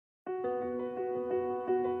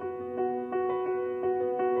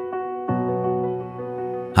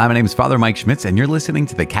Hi, my name is Father Mike Schmitz, and you're listening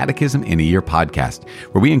to the Catechism in a Year podcast,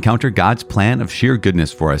 where we encounter God's plan of sheer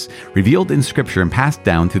goodness for us, revealed in Scripture and passed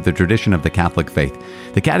down through the tradition of the Catholic faith.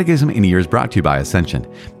 The Catechism in a Year is brought to you by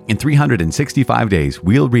Ascension. In 365 days,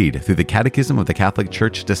 we'll read through the Catechism of the Catholic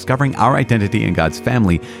Church, discovering our identity in God's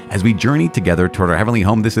family as we journey together toward our heavenly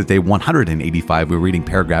home. This is day 185. We're reading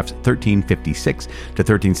paragraphs 1356 to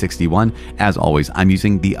 1361. As always, I'm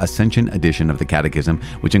using the Ascension edition of the Catechism,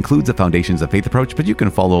 which includes the Foundations of Faith approach, but you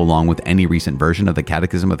can follow along with any recent version of the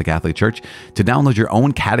Catechism of the Catholic Church. To download your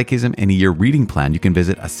own Catechism in a Year reading plan, you can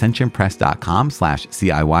visit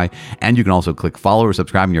ascensionpress.com/CIY, and you can also click follow or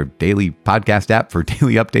subscribe in your daily podcast app for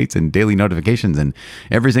daily updates and daily notifications, and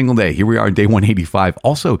every single day. Here we are, day 185.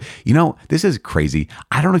 Also, this is crazy.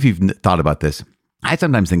 I don't know if you've thought about this. I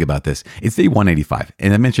sometimes think about this. It's day 185,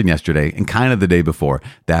 and I mentioned yesterday and kind of the day before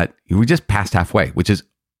that we just passed halfway, which is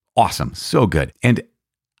awesome. So good. And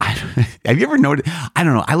have you ever noticed? I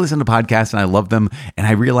don't know. I listen to podcasts and I love them, and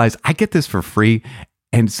I realize I get this for free.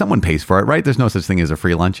 And someone pays for it, right? There's no such thing as a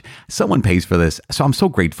free lunch. Someone pays for this. So I'm so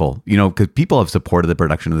grateful, because people have supported the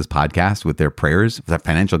production of this podcast with their prayers, with their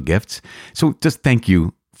financial gifts. So just thank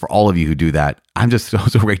you for all of you who do that. I'm just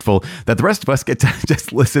so grateful that the rest of us get to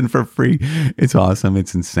just listen for free. It's awesome.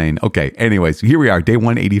 It's insane. Okay. Anyways, here we are, day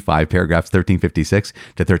 185, paragraphs 1356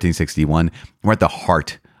 to 1361. We're at the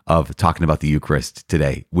heart of talking about the Eucharist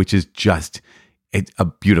today, which is just it's a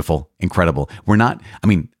beautiful, incredible.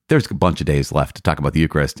 There's a bunch of days left to talk about the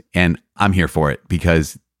Eucharist, and I'm here for it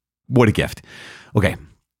because what a gift. Okay,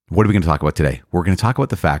 what are we going to talk about today? We're going to talk about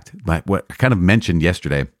the fact, what I kind of mentioned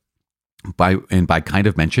yesterday, I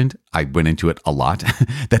went into it a lot,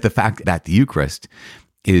 that the fact that the Eucharist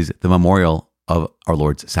is the memorial of our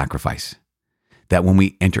Lord's sacrifice. That when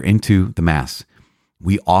we enter into the Mass,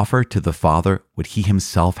 we offer to the Father what He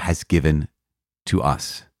Himself has given to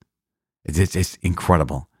us. It's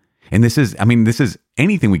incredible. And this is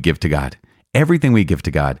anything we give to God. Everything we give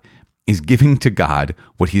to God is giving to God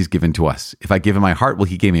what He's given to us. If I give Him my heart, well,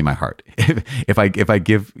 He gave me my heart. If I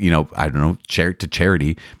give, to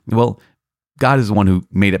charity, well, God is the one who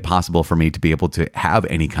made it possible for me to be able to have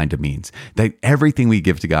any kind of means. That everything we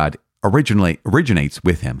give to God originates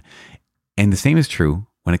with Him. And the same is true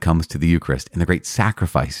when it comes to the Eucharist and the great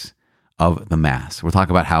sacrifice of the Mass. We'll talk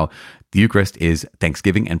about how the Eucharist is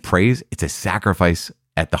thanksgiving and praise. It's a sacrifice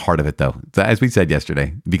at the heart of it, though, as we said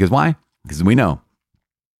yesterday. Because why? Because we know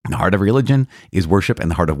the heart of religion is worship,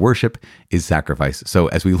 and the heart of worship is sacrifice. So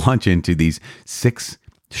as we launch into these 6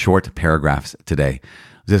 short paragraphs today,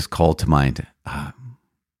 just call to mind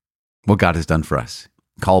what God has done for us.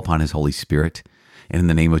 Call upon His Holy Spirit. And in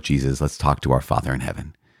the name of Jesus, let's talk to our Father in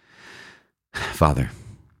heaven. Father,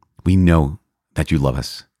 we know that you love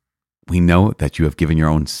us. We know that you have given your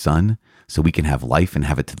own Son so we can have life and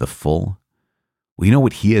have it to the full. We know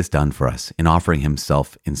what He has done for us in offering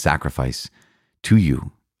Himself in sacrifice to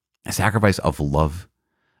you, a sacrifice of love,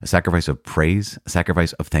 a sacrifice of praise, a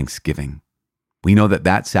sacrifice of thanksgiving. We know that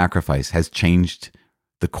that sacrifice has changed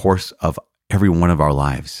the course of every one of our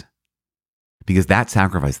lives, because that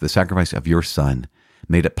sacrifice, the sacrifice of your Son,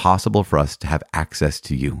 made it possible for us to have access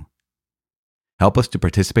to you. Help us to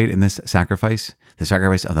participate in this sacrifice, the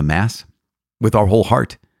sacrifice of the Mass, with our whole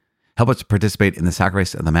heart. Help us to participate in the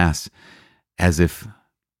sacrifice of the Mass as if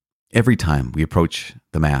every time we approach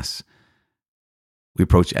the Mass, we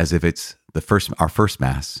approach as if it's our first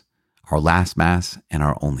Mass, our last Mass, and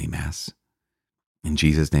our only Mass. In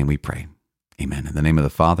Jesus' name we pray. Amen. In the name of the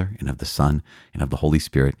Father, and of the Son, and of the Holy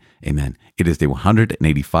Spirit. Amen. It is day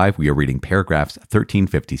 185. We are reading paragraphs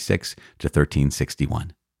 1356 to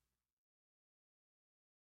 1361.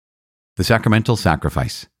 The sacramental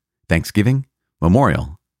sacrifice, thanksgiving,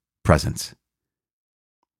 memorial, presence.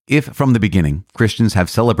 If from the beginning Christians have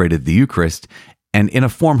celebrated the Eucharist, and in a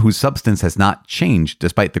form whose substance has not changed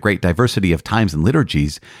despite the great diversity of times and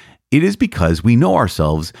liturgies, it is because we know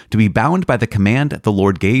ourselves to be bound by the command the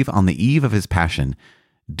Lord gave on the eve of His Passion,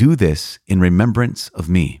 "Do this in remembrance of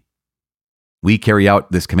me." We carry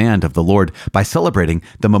out this command of the Lord by celebrating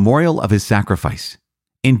the memorial of His sacrifice.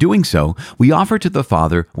 In doing so, we offer to the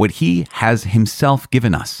Father what He has Himself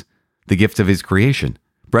given us, the gifts of His creation,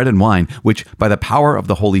 bread and wine, which by the power of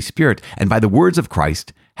the Holy Spirit and by the words of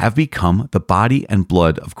Christ have become the body and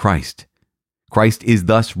blood of Christ. Christ is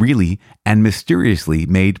thus really and mysteriously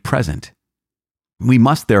made present. We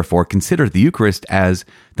must therefore consider the Eucharist as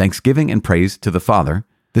thanksgiving and praise to the Father,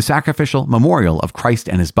 the sacrificial memorial of Christ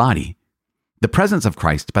and His body, the presence of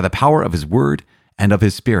Christ by the power of His Word and of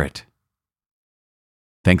His Spirit.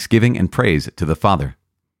 Thanksgiving and praise to the Father.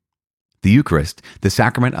 The Eucharist, the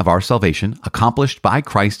sacrament of our salvation, accomplished by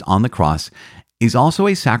Christ on the cross, is also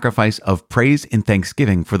a sacrifice of praise and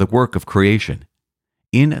thanksgiving for the work of creation.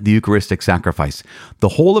 In the Eucharistic sacrifice, the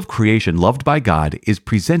whole of creation loved by God is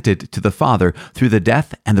presented to the Father through the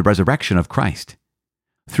death and the resurrection of Christ.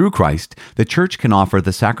 Through Christ, the Church can offer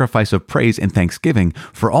the sacrifice of praise and thanksgiving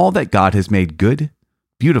for all that God has made good,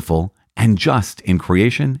 beautiful, and just in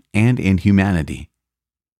creation and in humanity.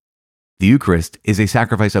 The Eucharist is a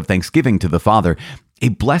sacrifice of thanksgiving to the Father, a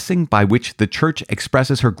blessing by which the Church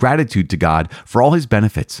expresses her gratitude to God for all his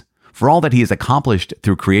benefits, for all that he has accomplished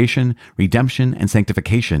through creation, redemption, and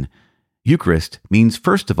sanctification. Eucharist means,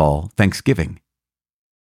 first of all, thanksgiving.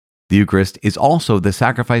 The Eucharist is also the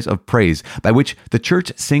sacrifice of praise by which the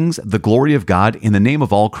Church sings the glory of God in the name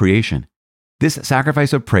of all creation. This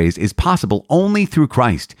sacrifice of praise is possible only through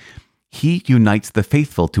Christ. He unites the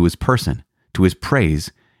faithful to his person, to his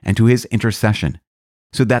praise, and to his intercession,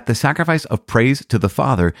 so that the sacrifice of praise to the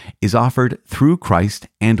Father is offered through Christ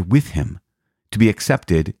and with him, to be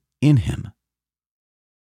accepted in him.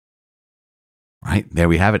 Right? There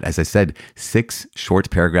we have it. As I said, 6 short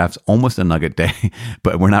paragraphs, almost a nugget day,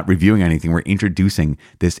 but we're not reviewing anything. We're introducing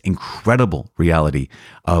this incredible reality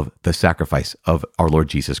of the sacrifice of our Lord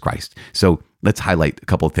Jesus Christ. So let's highlight a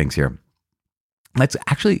couple of things here. Let's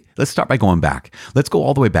start by going back. Let's go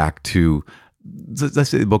all the way back to, let's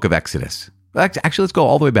say, the book of Exodus. Actually, let's go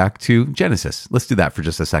all the way back to Genesis. Let's do that for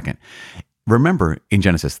just a second. Remember, in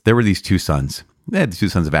Genesis, there were these 2 sons. They had the 2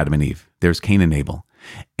 sons of Adam and Eve. There's Cain and Abel.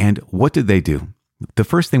 And what did they do? The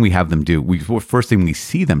first thing we have them do, first thing we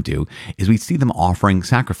see them do, is we see them offering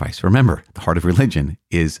sacrifice. Remember, the heart of religion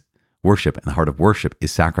is worship, and the heart of worship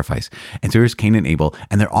is sacrifice. And so here's Cain and Abel,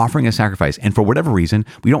 and they're offering a sacrifice. And for whatever reason,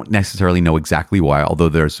 we don't necessarily know exactly why, although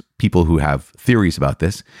there's people who have theories about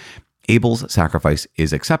this. Abel's sacrifice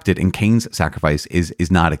is accepted, and Cain's sacrifice is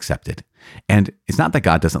not accepted. And it's not that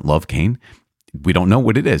God doesn't love Cain. We don't know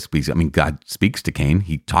what it is. God speaks to Cain.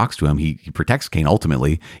 He talks to him. He protects Cain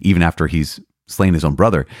ultimately, even after he's slain his own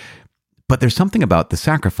brother. But there's something about the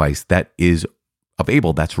sacrifice that is of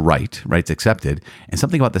Abel that's right? It's accepted. And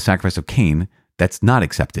something about the sacrifice of Cain that's not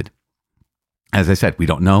accepted. As I said, we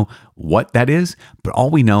don't know what that is, but all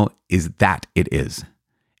we know is that it is.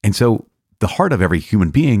 And so the heart of every human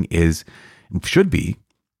being should be,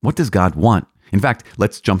 what does God want? In fact,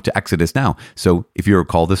 let's jump to Exodus now. So if you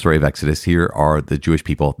recall the story of Exodus, here are the Jewish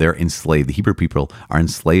people. They're enslaved. The Hebrew people are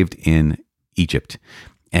enslaved in Egypt.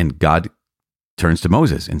 And God turns to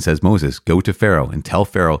Moses and says, Moses, go to Pharaoh and tell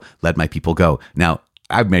Pharaoh, let my people go. Now,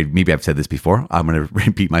 maybe I've said this before. I'm going to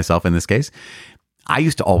repeat myself in this case. I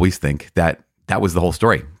used to always think that was the whole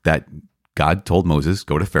story, that God told Moses,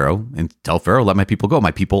 go to Pharaoh and tell Pharaoh, let my people go.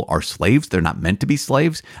 My people are slaves. They're not meant to be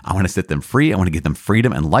slaves. I want to set them free. I want to give them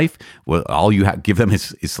freedom and life. Well, all you give them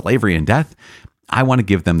is slavery and death. I want to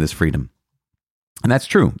give them this freedom. And that's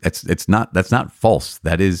true. That's not false.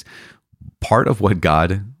 That is part of what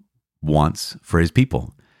God wants for his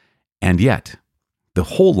people. And yet, the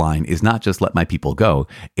whole line is not just let my people go.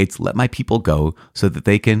 It's let my people go so that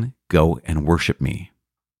they can go and worship me.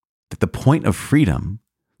 That the point of freedom,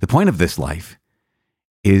 the point of this life,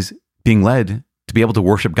 is being led to be able to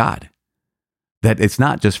worship God. That it's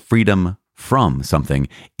not just freedom from something,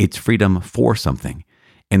 it's freedom for something.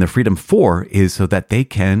 And the freedom for is so that they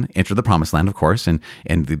can enter the promised land, of course, and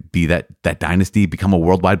be that dynasty, become a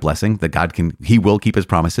worldwide blessing, that he will keep his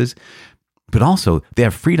promises. But also they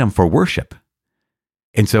have freedom for worship.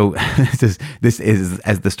 And so this is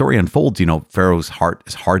as the story unfolds, Pharaoh's heart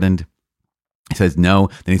is hardened. He says no,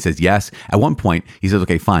 then he says yes. At one point, he says,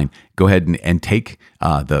 okay, fine, go ahead and take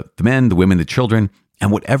the men, the women, the children,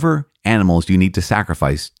 and whatever animals you need to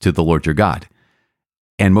sacrifice to the Lord your God.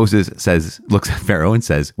 And Moses looks at Pharaoh and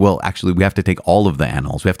says, well, actually, we have to take all of the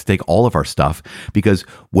animals. We have to take all of our stuff, because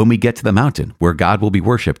when we get to the mountain where God will be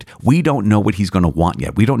worshiped, we don't know what he's going to want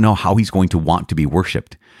yet. We don't know how he's going to want to be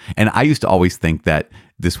worshiped. And I used to always think that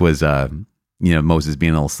this was Moses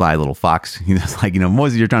being a little sly little fox. It's like,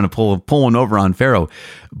 Moses, you're trying to pull one over on Pharaoh.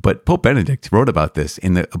 But Pope Benedict wrote about this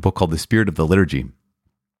in a book called The Spirit of the Liturgy,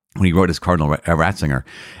 when he wrote his Cardinal Ratzinger.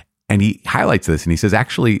 And he highlights this, and he says,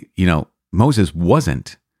 actually, Moses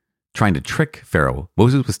wasn't trying to trick Pharaoh.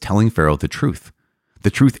 Moses was telling Pharaoh the truth. The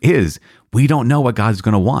truth is, we don't know what God's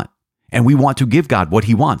going to want. And we want to give God what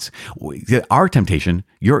he wants. Our temptation,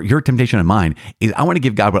 your temptation and mine, is I want to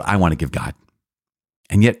give God what I want to give God.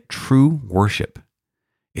 And yet true worship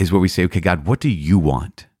is where we say, okay, God, what do you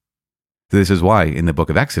want? So this is why in the book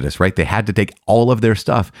of Exodus, right, they had to take all of their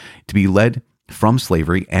stuff to be led from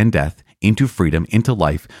slavery and death into freedom, into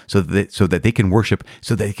life, so that they can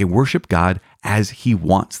worship God as he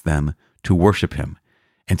wants them to worship him.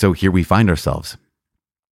 And so here we find ourselves.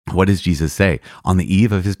 What does Jesus say on the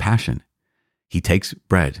eve of his passion? He takes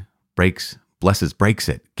bread, blesses, breaks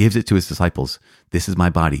it, gives it to his disciples. This is my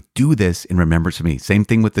body. Do this in remembrance of me. Same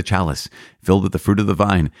thing with the chalice filled with the fruit of the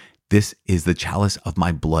vine. This is the chalice of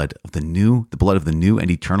my blood, the blood of the new and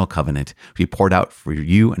eternal covenant, to be poured out for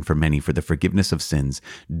you and for many for the forgiveness of sins.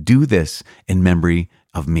 Do this in memory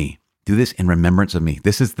of me. Do this in remembrance of me.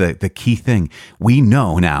 This is the key thing. We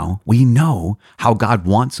know how God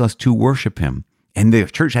wants us to worship him. And the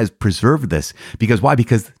church has preserved this. Because why?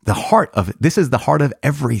 Because this is the heart of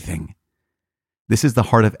everything. This is the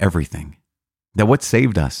heart of everything. That what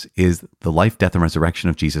saved us is the life, death, and resurrection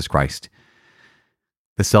of Jesus Christ.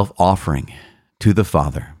 The self-offering to the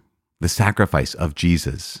Father, the sacrifice of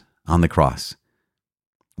Jesus on the cross.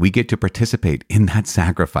 We get to participate in that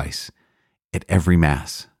sacrifice at every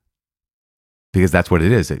Mass. Because that's what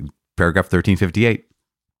it is. Paragraph 1358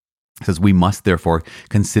 says, we must therefore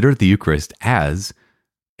consider the Eucharist as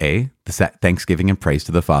A, the thanksgiving and praise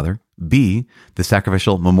to the Father, B, the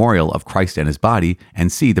sacrificial memorial of Christ and his body,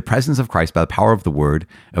 and C, the presence of Christ by the power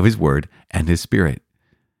of his word and his Spirit.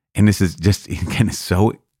 And this is just, again,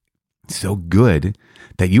 so good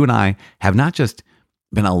that you and I have not just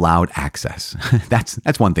been allowed access.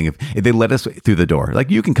 That's one thing. If they let us through the door, like,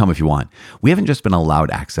 you can come if you want. We haven't just been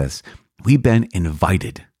allowed access. We've been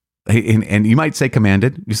invited. And you might say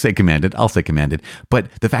commanded. You say commanded. I'll say commanded.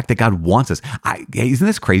 But the fact that God wants us, isn't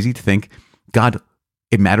this crazy to think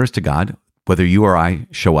it matters to God whether you or I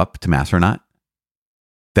show up to Mass or not?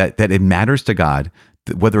 That it matters to God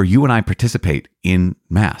whether you and I participate in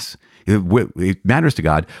Mass. It matters to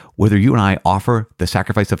God whether you and I offer the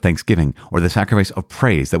sacrifice of thanksgiving or the sacrifice of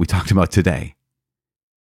praise that we talked about today.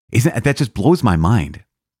 That just blows my mind.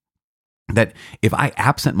 That if I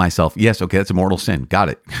absent myself, yes, okay, that's a mortal sin. Got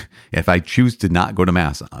it. If I choose to not go to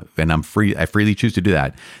Mass and I freely choose to do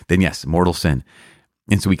that, then yes, mortal sin.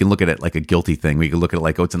 And so we can look at it like a guilty thing. We can look at it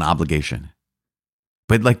like, oh, it's an obligation.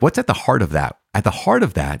 But like, what's at the heart of that? At the heart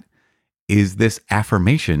of that is this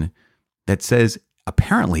affirmation that says,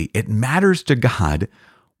 apparently, it matters to God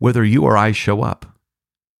whether you or I show up.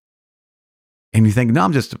 And you think, no,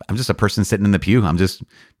 I'm just a person sitting in the pew. I'm just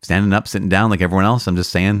standing up, sitting down like everyone else. I'm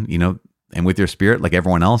just saying, and with your Spirit like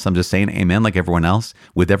everyone else. I'm just saying amen like everyone else,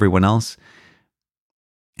 with everyone else.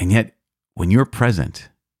 And yet, when you're present,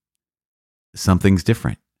 something's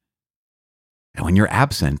different. And when you're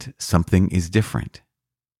absent, something is different.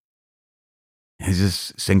 It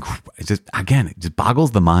just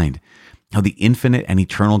boggles the mind how the infinite and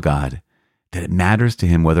eternal God, that it matters to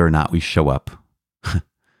him whether or not we show up.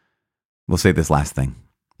 We'll say this last thing.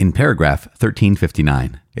 In paragraph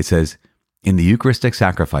 1359, it says, in the Eucharistic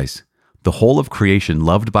sacrifice, the whole of creation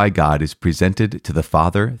loved by God is presented to the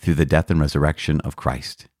Father through the death and resurrection of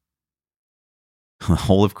Christ. The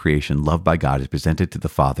whole of creation loved by God is presented to the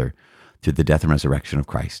Father through the death and resurrection of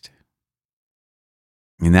Christ.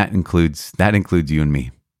 And that includes you and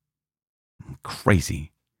me.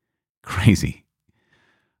 Crazy.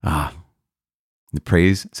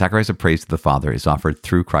 The sacrifice of praise to the Father is offered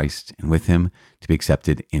through Christ and with him to be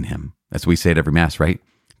accepted in him. That's what we say at every Mass, right?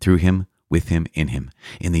 Through him, with him, in him.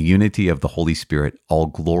 In the unity of the Holy Spirit, all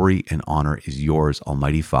glory and honor is yours,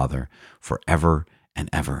 Almighty Father, forever and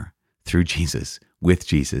ever. Through Jesus, with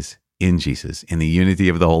Jesus, in Jesus. In the unity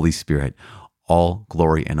of the Holy Spirit, all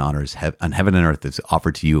glory and honors on heaven and earth is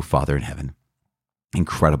offered to you, Father in heaven.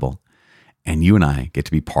 Incredible. And you and I get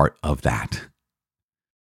to be part of that.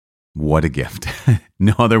 What a gift.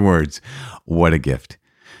 No other words. What a gift.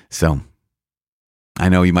 So, I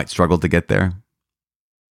know you might struggle to get there.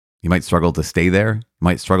 You might struggle to stay there. You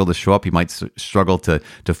might struggle to show up. You might struggle to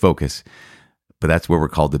focus. But that's where we're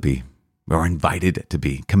called to be. We're invited to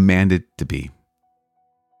be, commanded to be.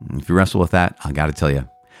 If you wrestle with that, I got to tell you,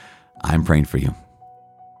 I'm praying for you.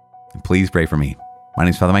 And please pray for me. My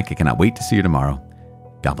name is Father Mike. I cannot wait to see you tomorrow.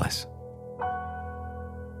 God bless.